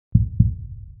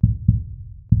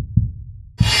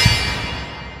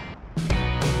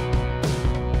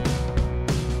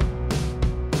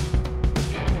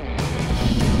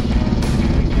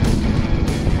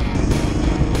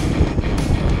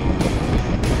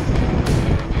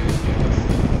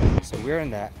we're on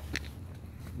that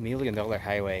 $1 million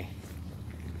highway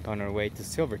on our way to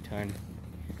Silverton,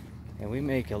 and we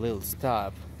make a little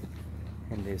stop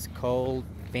in this Cold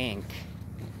Bank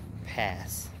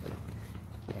Pass,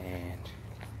 and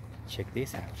check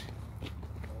this out.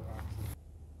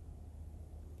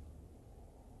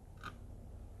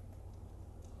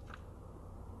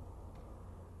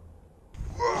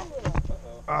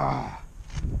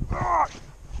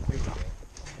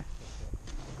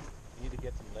 You need to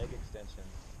get some leg extensions.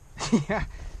 Yeah,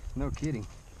 no kidding.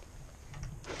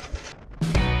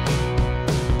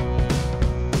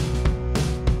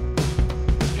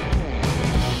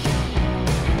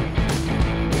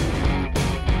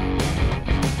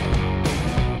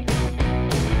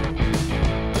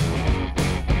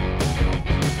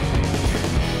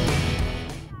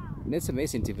 And it's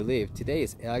amazing to believe today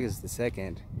is August the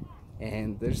 2nd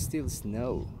and there's still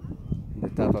snow on the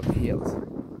top of the hills.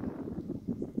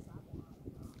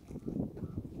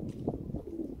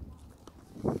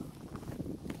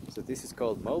 So this is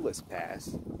called Montrose Pass,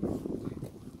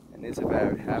 and it's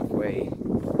about halfway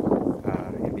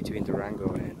in between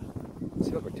Durango and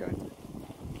Silverton.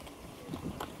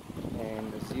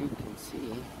 And as you can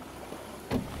see,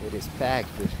 it is packed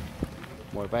with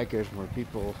more bikers, more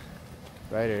people,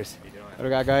 riders. What do we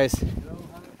got, guys?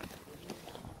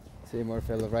 See more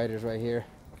fellow riders right here,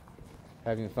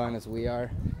 having fun as we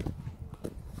are.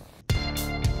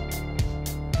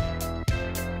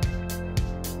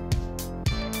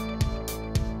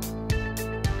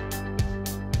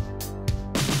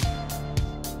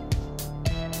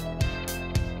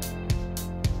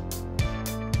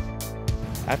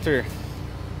 After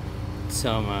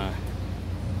some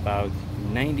about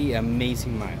 90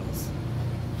 amazing miles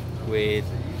with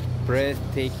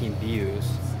breathtaking views,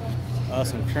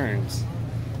 awesome turns,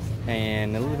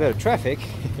 and a little bit of traffic,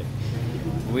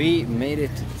 we made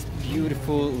it to this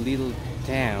beautiful little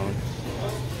town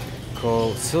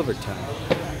called Silverton.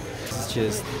 This is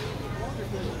just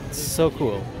so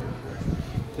cool.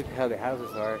 Look at how the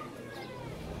houses are.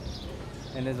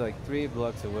 And it's like 3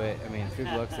 blocks away. I mean, 3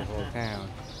 blocks the whole town.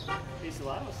 He said,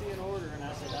 well, I don't see an order. And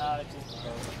I said, it's just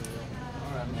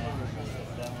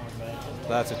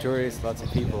Lots of tourists, lots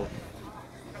of people,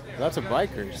 lots of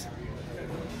bikers.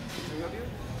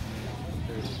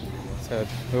 So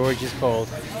we were just cold.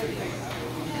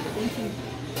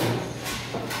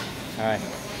 Alright,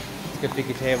 let's go pick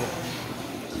a table.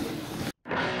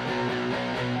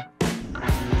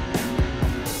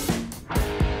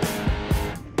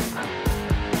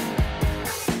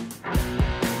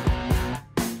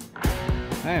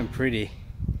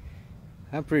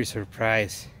 I'm pretty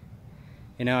surprised.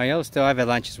 You know, I always thought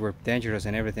avalanches were dangerous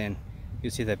and everything. You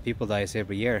see that people die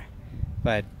every year.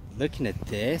 But looking at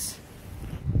this,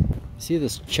 see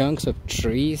those chunks of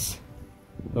trees?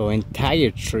 Oh, entire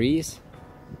trees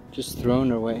just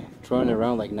thrown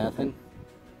around like nothing.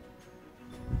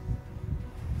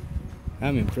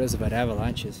 I'm impressed about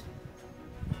avalanches.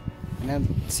 And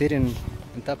I'm sitting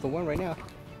on top of one right now.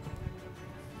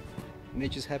 And it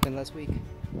just happened last week.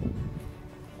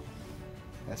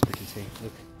 That's pretty insane.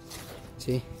 Look.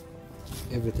 See?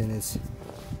 Everything is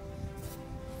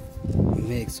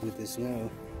mixed with the snow.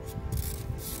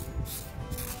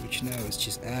 Which now is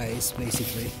just ice,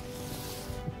 basically.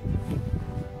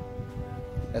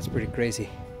 That's pretty crazy.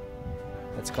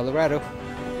 That's Colorado.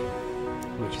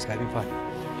 We're just having fun.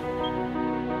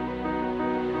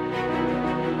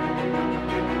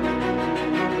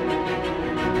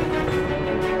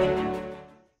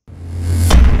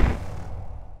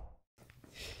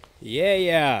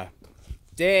 Yeah.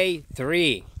 Day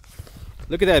 3.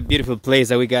 Look at that beautiful place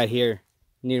that we got here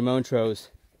near Montrose.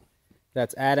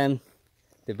 That's Adam.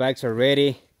 The bikes are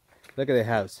ready. Look at the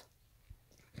house.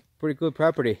 Pretty good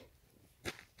property.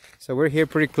 So we're here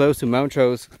pretty close to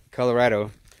Montrose,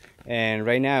 Colorado. And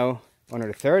right now, on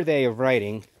our 3rd day of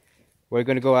riding, we're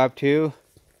going to go up to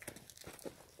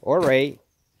Ouray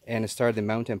and start the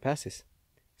mountain passes.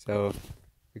 So,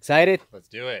 excited? Let's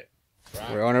do it.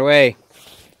 Right. We're on our way.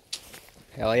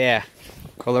 Hell yeah.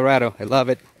 Colorado. I love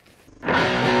it.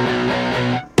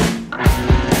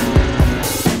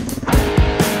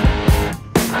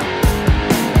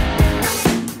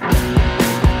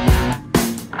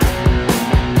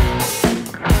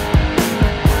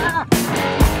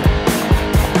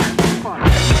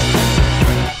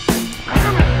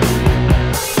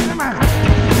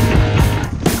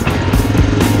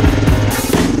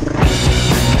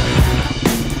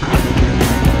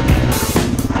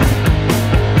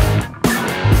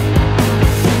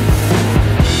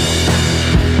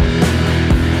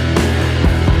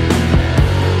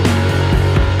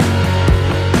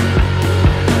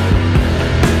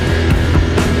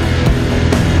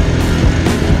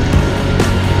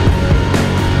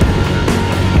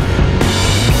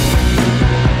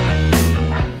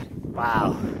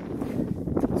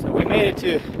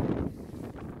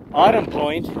 bottom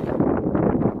point,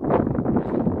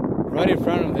 right in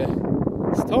front of the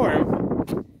storm,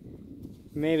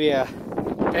 maybe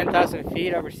 10,000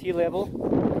 feet over sea level.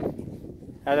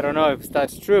 I don't know if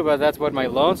that's true, but that's what my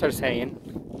loans are saying.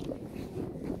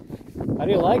 How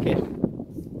do you like it?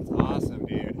 It's awesome,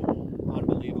 dude.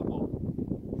 Unbelievable.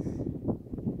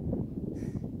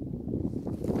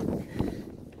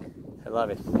 I love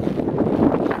it.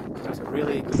 It's a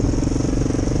really good.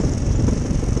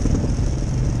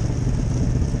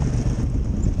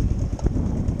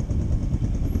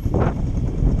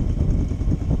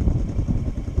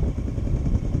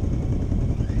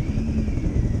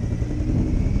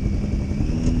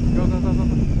 Go, go, go, go,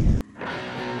 go.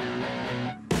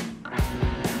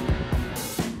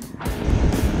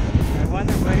 I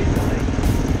wonder where is the lake.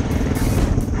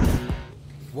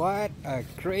 What a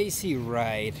crazy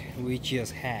ride we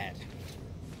just had.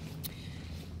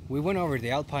 We went over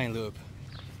the Alpine Loop,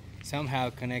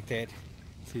 somehow connected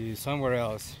to somewhere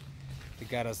else that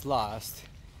got us lost,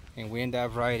 and we ended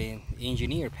up riding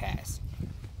Engineer Pass,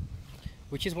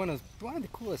 which is one of the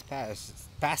coolest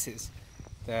passes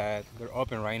that they're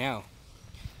open right now.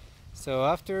 So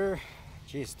after,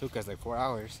 geez, it took us like 4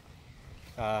 hours.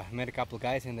 Met a couple of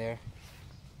guys in there,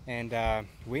 and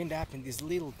we ended up in this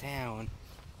little town,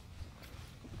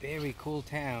 very cool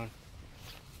town.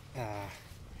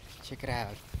 Check it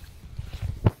out.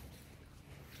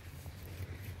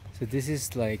 So this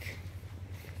is like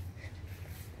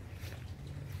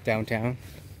downtown.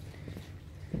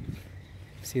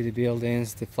 See the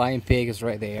buildings, the flying pig is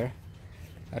right there.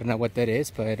 I don't know what that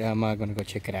is, but I'm gonna go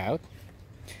check it out.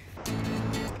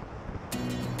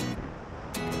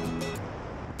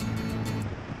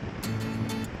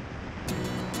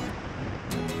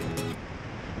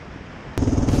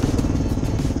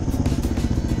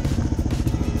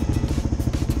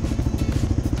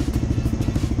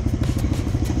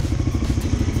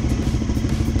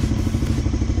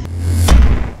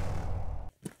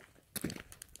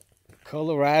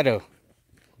 Colorado,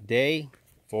 day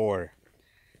 4.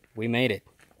 We made it.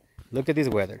 Look at this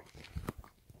weather.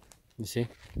 You see?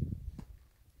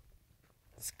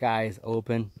 The sky is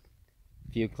open,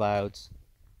 few clouds,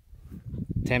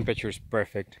 temperature's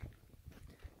perfect.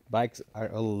 Bikes are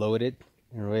all loaded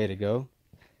and ready to go.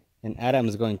 And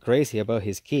Adam's going crazy about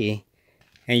his key.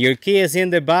 And your key is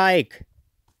in the bike.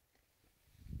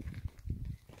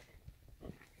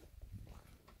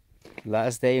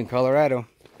 Last day in Colorado.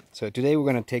 So today we're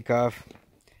gonna take our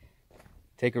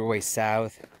way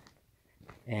south,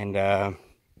 and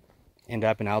end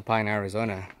up in Alpine,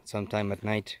 Arizona sometime at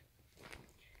night.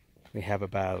 We have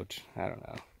about, I don't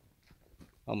know,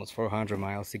 almost 400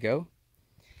 miles to go.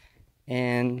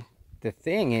 And the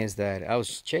thing is that I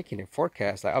was checking the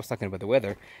forecast. I was talking about the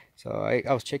weather, so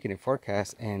I was checking the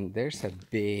forecast, and there's a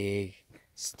big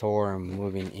storm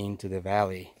moving into the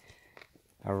valley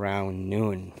around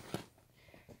noon.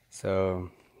 So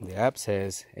the app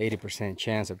says 80%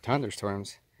 chance of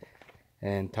thunderstorms,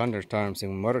 and thunderstorms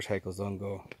and motorcycles don't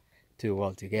go too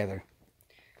well together.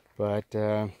 But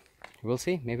we'll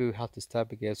see. Maybe we'll have to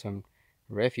stop and get some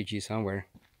refuge somewhere,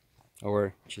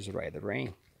 or just ride the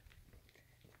rain.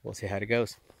 We'll see how it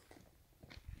goes.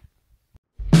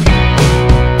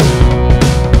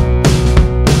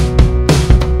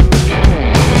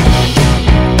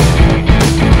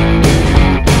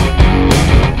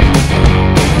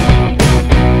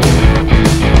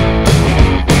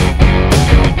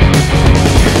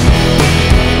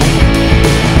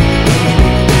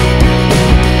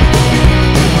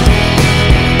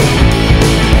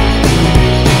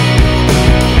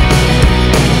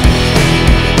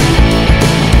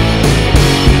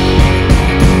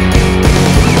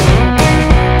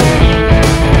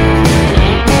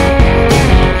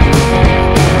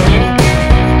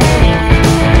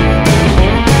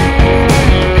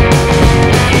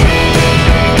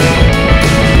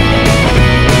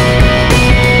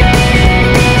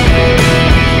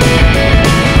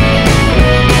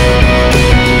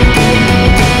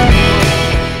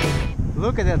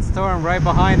 Look at that storm right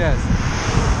behind us.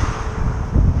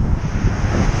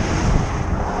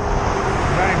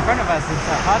 Right in front of us is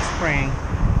a hot spring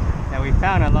that we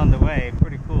found along the way.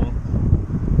 Pretty cool.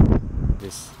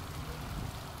 This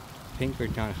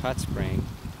Pinkerton hot spring,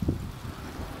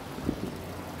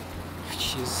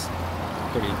 which is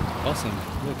pretty awesome.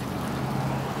 Look.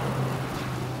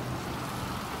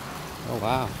 Oh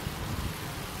wow.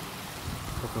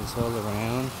 Opens all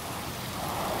around.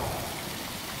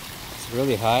 It's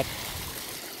really hot.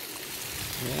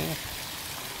 Yeah.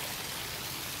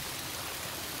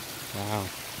 Wow.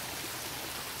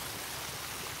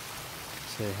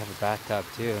 So they have a bathtub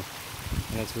too.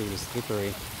 And it's really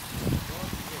slippery.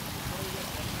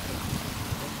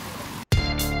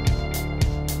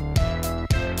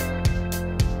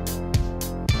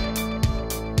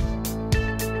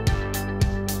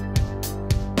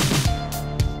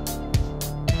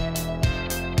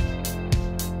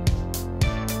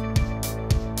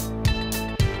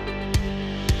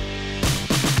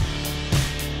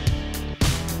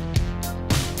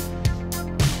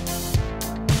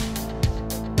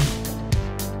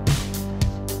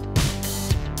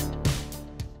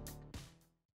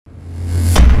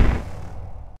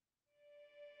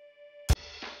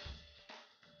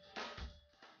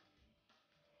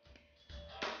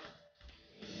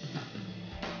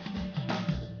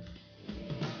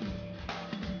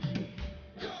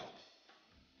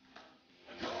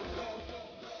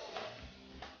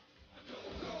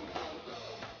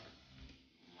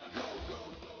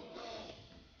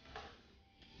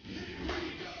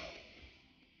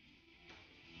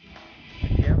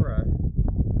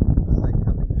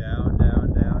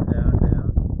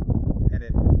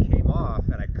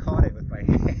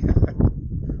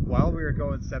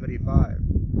 at 75.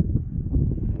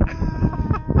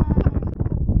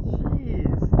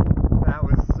 Jeez. That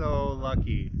was so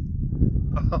lucky.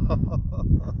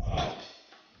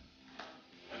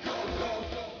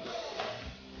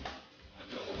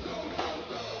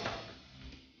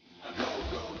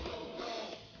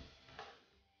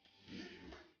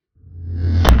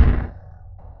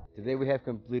 Today we have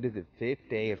completed the 5th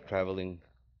day of traveling.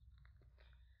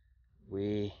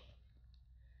 We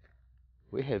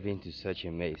have been to such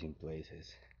amazing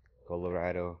places.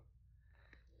 Colorado,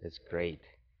 it's great.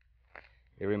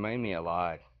 It reminds me a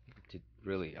lot,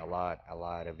 really a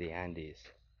lot of the Andes,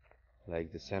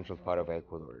 like the central part of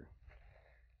Ecuador.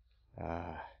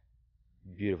 Uh,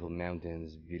 Beautiful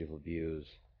mountains, beautiful views.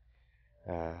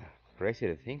 Uh, Crazy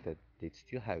to think that they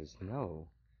still have snow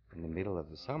in the middle of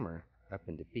the summer up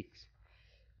in the peaks.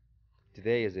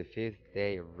 Today is the 5th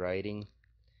day of riding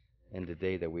and the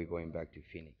day that we're going back to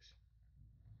Phoenix.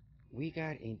 We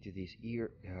got into this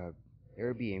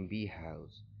Airbnb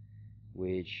house,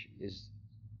 which is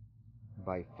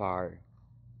by far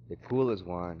the coolest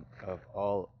one of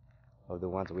all of the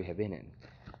ones that we have been in.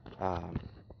 Um,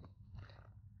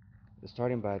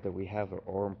 Starting by that, we have our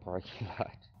own parking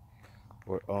lot,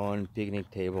 our own picnic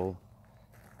table,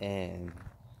 and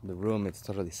the room is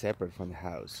totally separate from the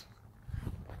house.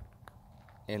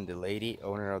 And the lady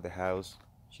owner of the house,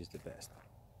 she's the best.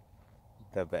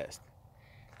 The best.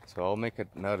 So I'll make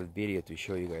another video to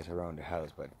show you guys around the house,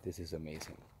 but this is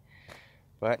amazing.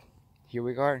 But here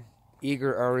we are,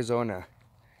 Eager, Arizona,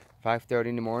 5:30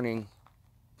 in the morning.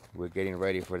 We're getting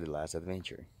ready for the last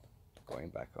adventure, going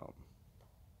back home.